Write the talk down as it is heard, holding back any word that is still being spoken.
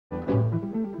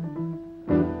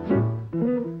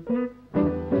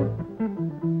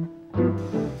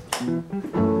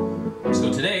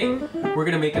we're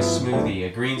gonna make a smoothie,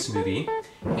 a green smoothie.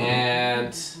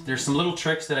 And there's some little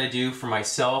tricks that I do for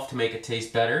myself to make it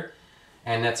taste better,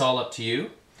 and that's all up to you.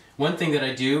 One thing that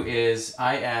I do is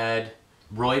I add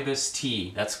rooibos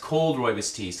tea. That's cold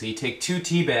rooibos tea. So you take 2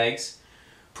 tea bags,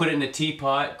 put it in a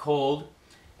teapot, cold,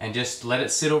 and just let it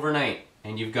sit overnight,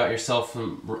 and you got yourself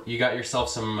some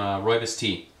rooibos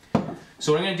tea.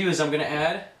 So what I'm going to do is I'm going to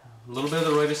add a little bit of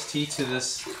the rooibos tea to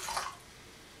this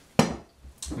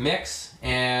mix,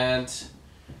 and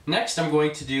next I'm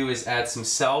going to do is add some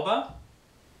salba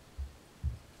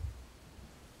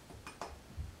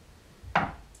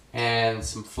and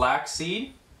some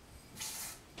flaxseed,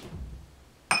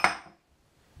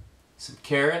 some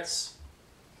carrots,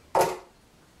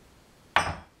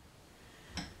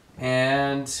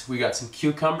 and we got some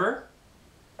cucumber,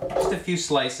 just a few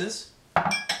slices.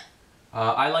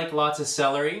 I like lots of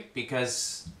celery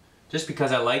because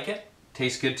I like it.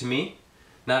 Tastes good to me.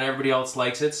 Not everybody else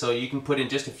likes it, so you can put in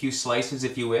just a few slices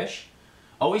if you wish.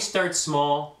 Always start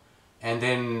small and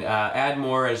then add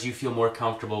more as you feel more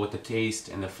comfortable with the taste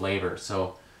and the flavor.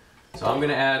 So I'm going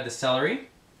to add the celery.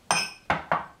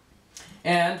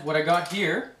 And what I got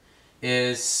here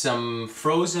is some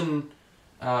frozen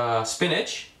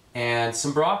spinach and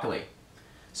some broccoli.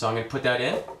 So I'm going to put that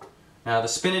in. Now the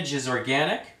spinach is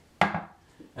organic,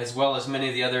 as well as many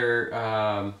of the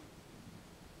other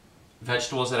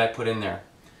vegetables that I put in there.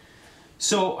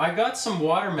 So I got some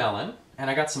watermelon, and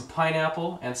I got some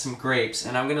pineapple and some grapes,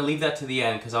 and I'm going to leave that to the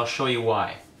end because I'll show you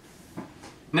why.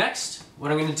 Next,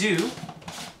 what I'm going to do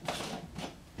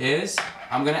is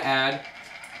I'm going to add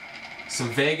some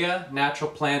Vega Natural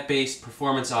Plant-Based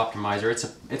Performance Optimizer.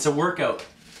 It's a workout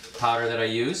powder that I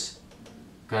use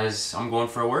because I'm going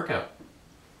for a workout.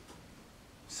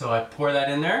 So I pour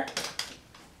that in there.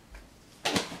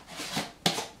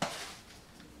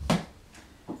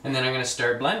 And then I'm going to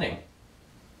start blending.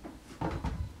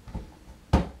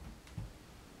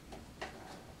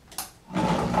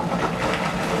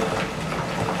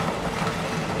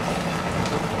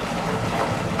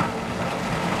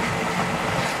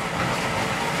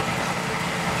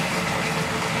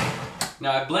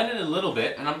 Now I blended a little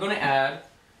bit, and I'm going to add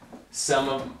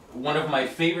one of my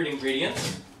favorite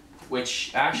ingredients,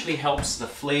 which actually helps the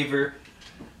flavor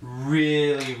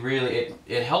really,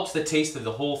 it helps the taste of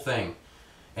the whole thing.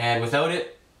 And without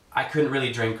it, I couldn't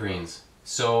really drink greens.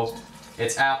 So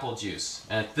it's apple juice.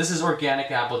 And this is organic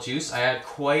apple juice. I add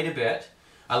quite a bit.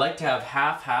 I like to have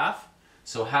half-half,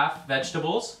 so half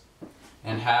vegetables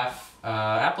and half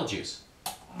apple juice.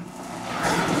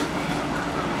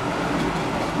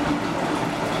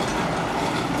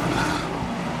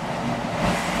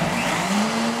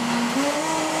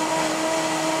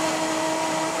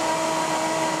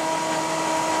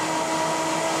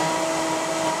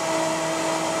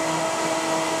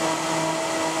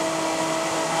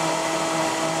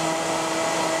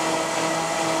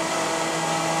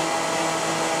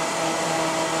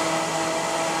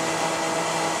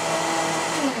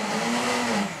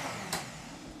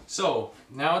 So,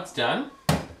 now it's done.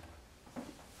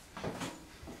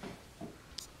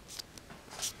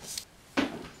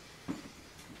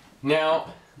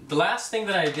 Now, the last thing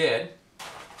that I did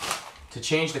to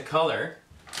change the color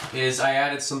is I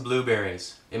added some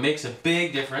blueberries. It makes a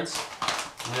big difference,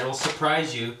 and it will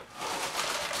surprise you.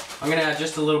 I'm going to add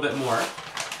just a little bit more.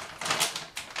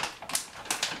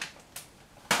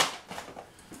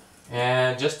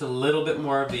 And just a little bit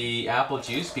more of the apple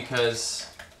juice because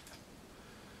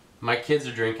my kids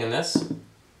are drinking this.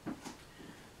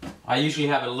 I usually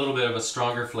have a little bit of a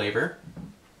stronger flavor.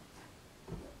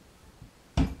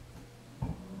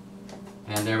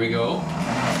 And there we go.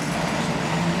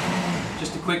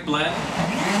 Just a quick blend.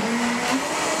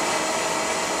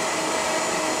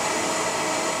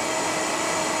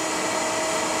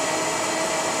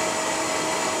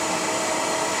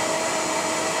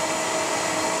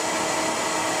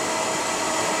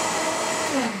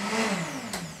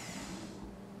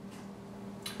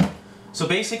 So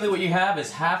basically what you have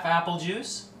is half apple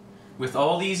juice with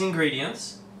all these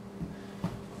ingredients.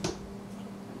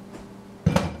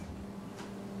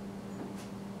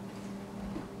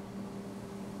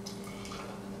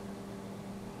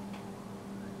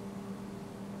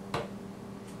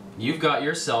 You've got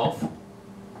yourself,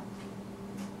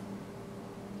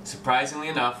 surprisingly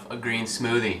enough, a green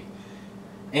smoothie.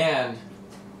 And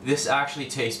this actually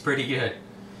tastes pretty good.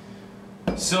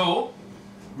 So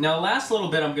now the last little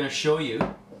bit I'm going to show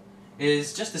you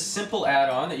is just a simple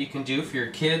add-on that you can do for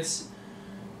your kids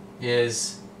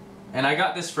is, and I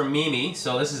got this from Mimi,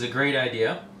 so this is a great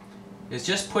idea, is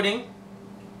just putting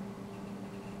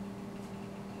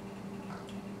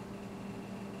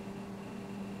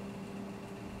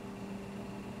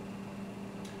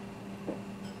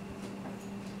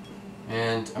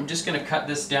And I'm just going to cut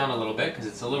this down a little bit because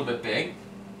it's a little bit big.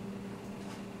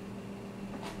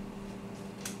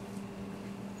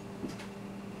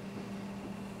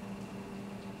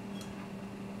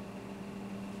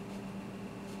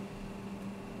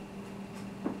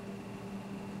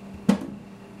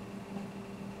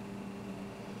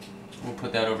 We'll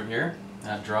put that over here.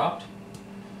 That dropped.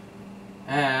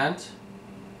 And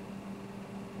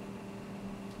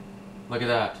look at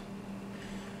that.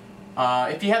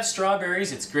 If you have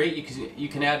strawberries, it's great. You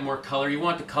can add more color. You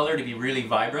want the color to be really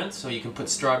vibrant, so you can put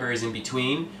strawberries in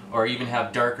between, or even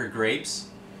have darker grapes.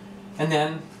 And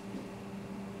then,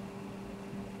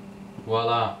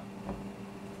 voila!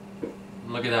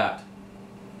 Look at that.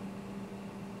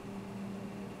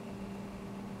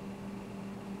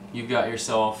 You've got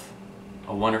yourself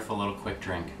a wonderful little quick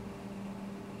drink.